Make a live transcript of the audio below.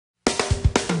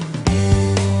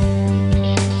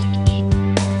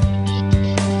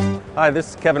Hi, this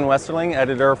is Kevin Westerling,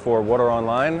 editor for Water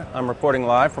Online. I'm reporting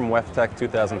live from WEFTEC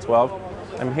 2012.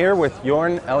 I'm here with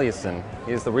Jørn Eliassen.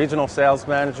 He's the regional sales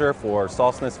manager for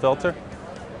Salsnes Filter.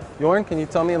 Jørn, can you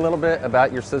tell me a little bit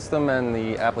about your system and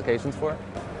the applications for it?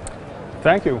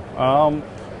 Thank you.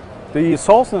 The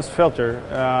Salsnes Filter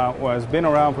has been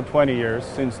around for 20 years,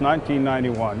 since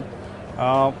 1991.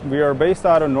 We are based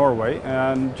out of Norway,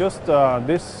 and just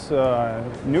this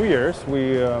New Year's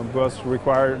we was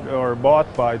required or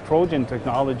bought by Trojan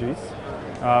Technologies.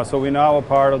 So we're now a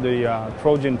part of the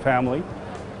Trojan family.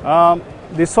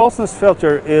 The Salsnes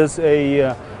Filter is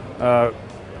a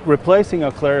replacing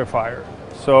a clarifier.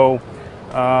 So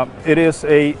it is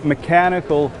a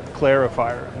mechanical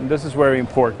clarifier, and this is very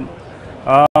important.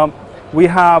 We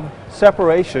have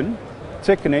separation,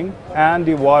 thickening, and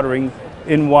dewatering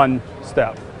in one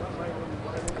step.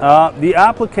 The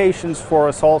applications for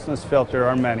a Salsnes filter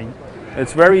are many.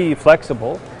 It's very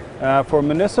flexible. For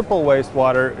municipal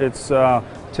wastewater, it's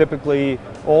typically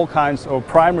all kinds of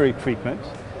primary treatment.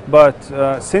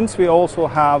 But since we also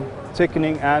have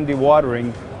thickening and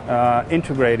dewatering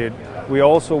integrated, we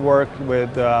also work with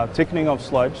thickening of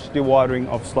sludge, dewatering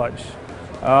of sludge.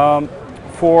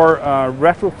 For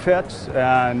retrofits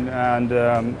and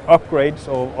upgrades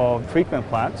of treatment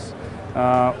plants,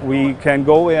 we can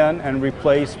go in and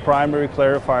replace primary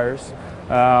clarifiers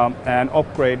and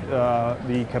upgrade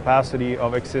the capacity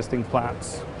of existing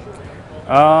plants.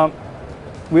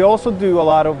 We also do a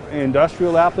lot of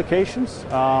industrial applications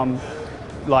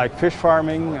like fish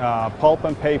farming, pulp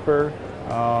and paper.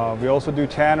 We also do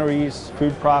tanneries,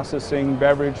 food processing,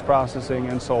 beverage processing,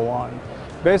 and so on.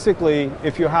 Basically,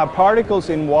 if you have particles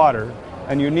in water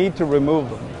and you need to remove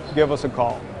them, give us a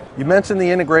call. You mentioned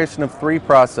the integration of three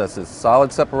processes: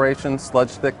 solid separation, sludge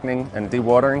thickening, and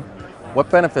dewatering. What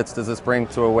benefits does this bring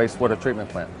to a wastewater treatment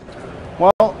plant?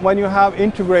 Well, when you have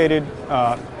integrated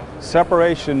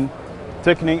separation,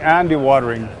 thickening, and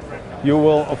dewatering, you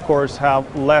will, of course,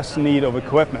 have less need of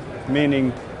equipment,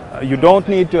 meaning you don't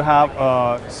need to have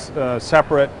a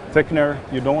separate thickener,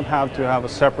 you don't have to have a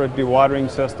separate dewatering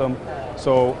system,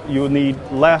 so you need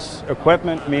less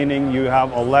equipment, meaning you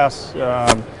have a less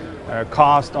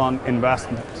cost on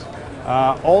investment.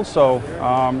 Also,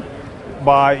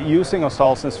 by using a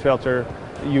Salsnes filter,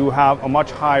 you have a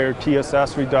much higher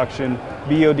TSS reduction,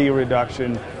 BOD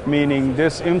reduction, meaning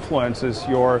this influences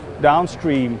your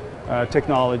downstream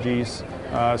technologies,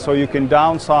 so you can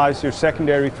downsize your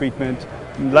secondary treatment,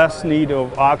 less need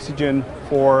of oxygen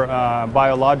for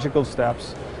biological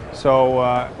steps. So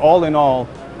all in all,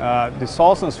 the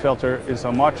Salsnes filter is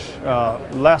a much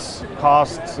less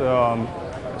cost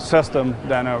system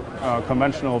than a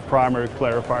conventional primary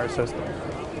clarifier system.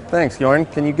 Thanks, Jørn.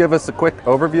 Can you give us a quick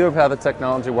overview of how the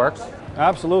technology works?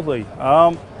 Absolutely.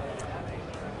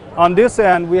 On this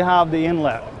end, we have the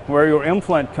inlet where your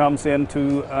influent comes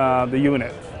into the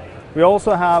unit. We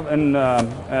also have an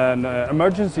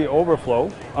emergency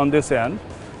overflow on this end,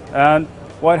 and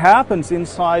what happens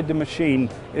inside the machine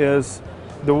is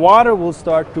the water will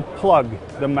start to plug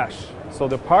the mesh. So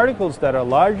the particles that are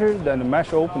larger than the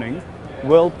mesh opening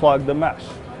will plug the mesh.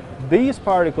 These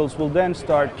particles will then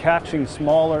start catching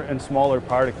smaller and smaller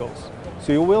particles.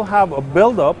 So you will have a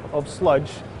buildup of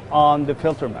sludge on the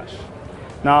filter mesh.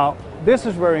 Now, this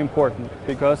is very important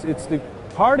because it's the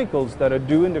particles that are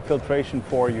doing the filtration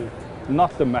for you,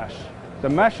 not the mesh. The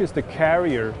mesh is the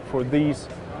carrier for this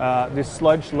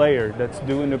sludge layer that's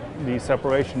doing the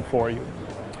separation for you.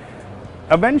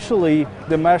 Eventually,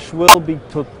 the mesh will be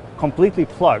completely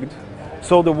plugged,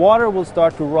 so the water will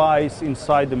start to rise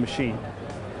inside the machine.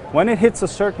 When it hits a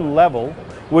certain level,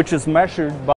 which is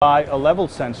measured by a level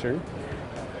sensor,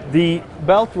 the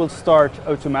belt will start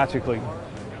automatically.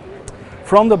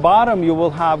 From the bottom, you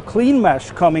will have clean mesh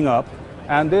coming up,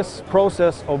 and this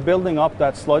process of building up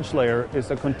that sludge layer is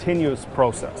a continuous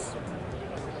process.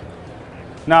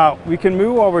 Now, we can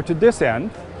move over to this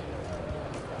end.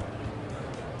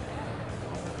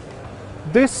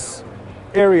 This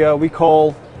area we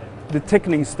call the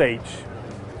thickening stage.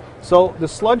 So the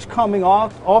sludge coming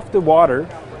off the water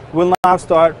will now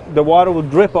start, the water will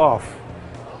drip off.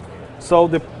 So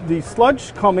the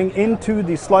sludge coming into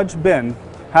the sludge bin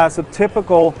has a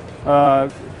typical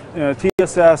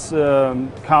TSS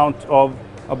count of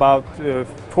about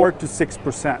 4 to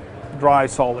 6% dry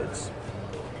solids.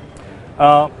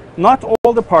 Not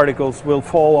all the particles will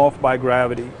fall off by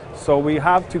gravity, so we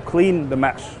have to clean the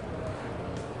mesh.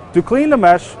 To clean the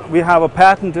mesh, we have a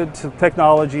patented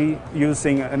technology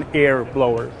using an air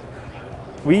blower.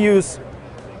 We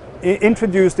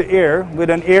introduce the air with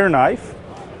an air knife,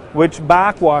 which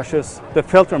backwashes the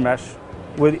filter mesh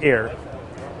with air.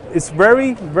 It's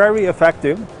very, very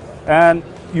effective, and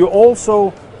you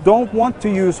also don't want to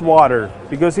use water,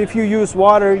 because if you use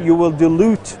water, you will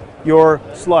dilute your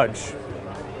sludge.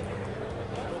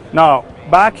 Now,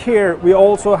 back here, we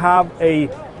also have a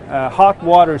hot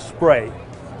water spray.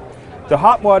 The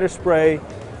hot water spray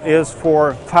is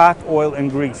for fat, oil, and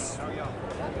grease.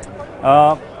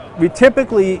 We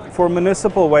typically, for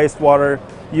municipal wastewater,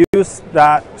 use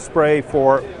that spray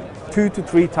for 2 to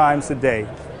 3 times a day.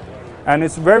 And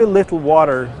it's very little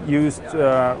water used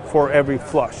for every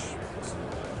flush.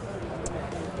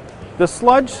 The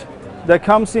sludge that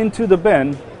comes into the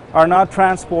bin are not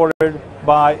transported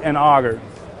by an auger.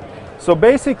 So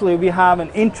basically we have an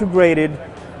integrated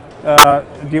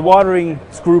dewatering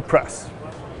screw press.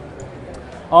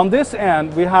 On this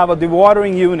end we have a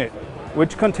dewatering unit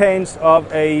which contains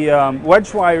of a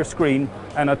wedge wire screen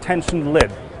and a tension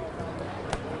lid.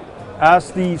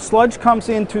 As the sludge comes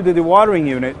into the dewatering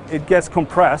unit, it gets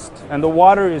compressed and the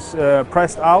water is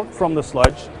pressed out from the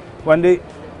sludge. When the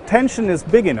tension is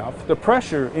big enough, the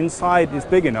pressure inside is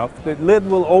big enough, the lid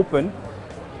will open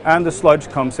and the sludge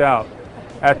comes out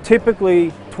at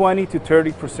typically 20 to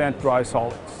 30% dry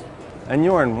solids. And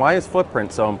Jørn, why is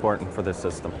footprint so important for this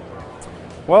system?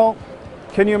 Well,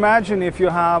 can you imagine if you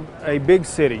have a big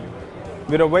city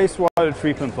with a wastewater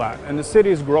treatment plant and the city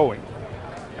is growing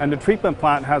and the treatment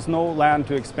plant has no land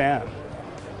to expand?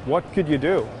 What could you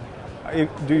do?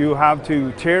 Do you have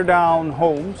to tear down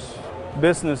homes,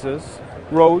 businesses,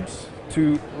 roads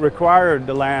to require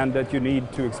the land that you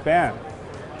need to expand?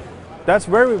 That's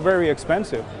very, very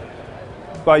expensive.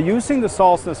 By using the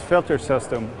Salsnes filter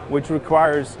system, which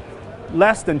requires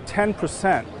less than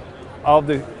 10% of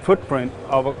the footprint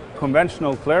of a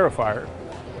conventional clarifier,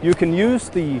 you can use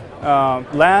the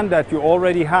land that you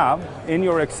already have in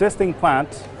your existing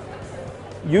plant,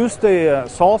 use the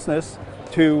Salsnes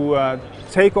to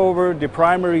take over the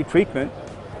primary treatment,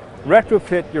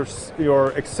 retrofit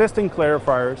your existing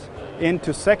clarifiers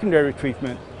into secondary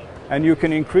treatment, and you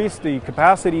can increase the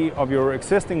capacity of your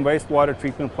existing wastewater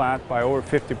treatment plant by over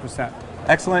 50%.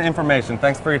 Excellent information.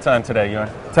 Thanks for your time today, Jørn.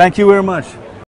 Thank you very much.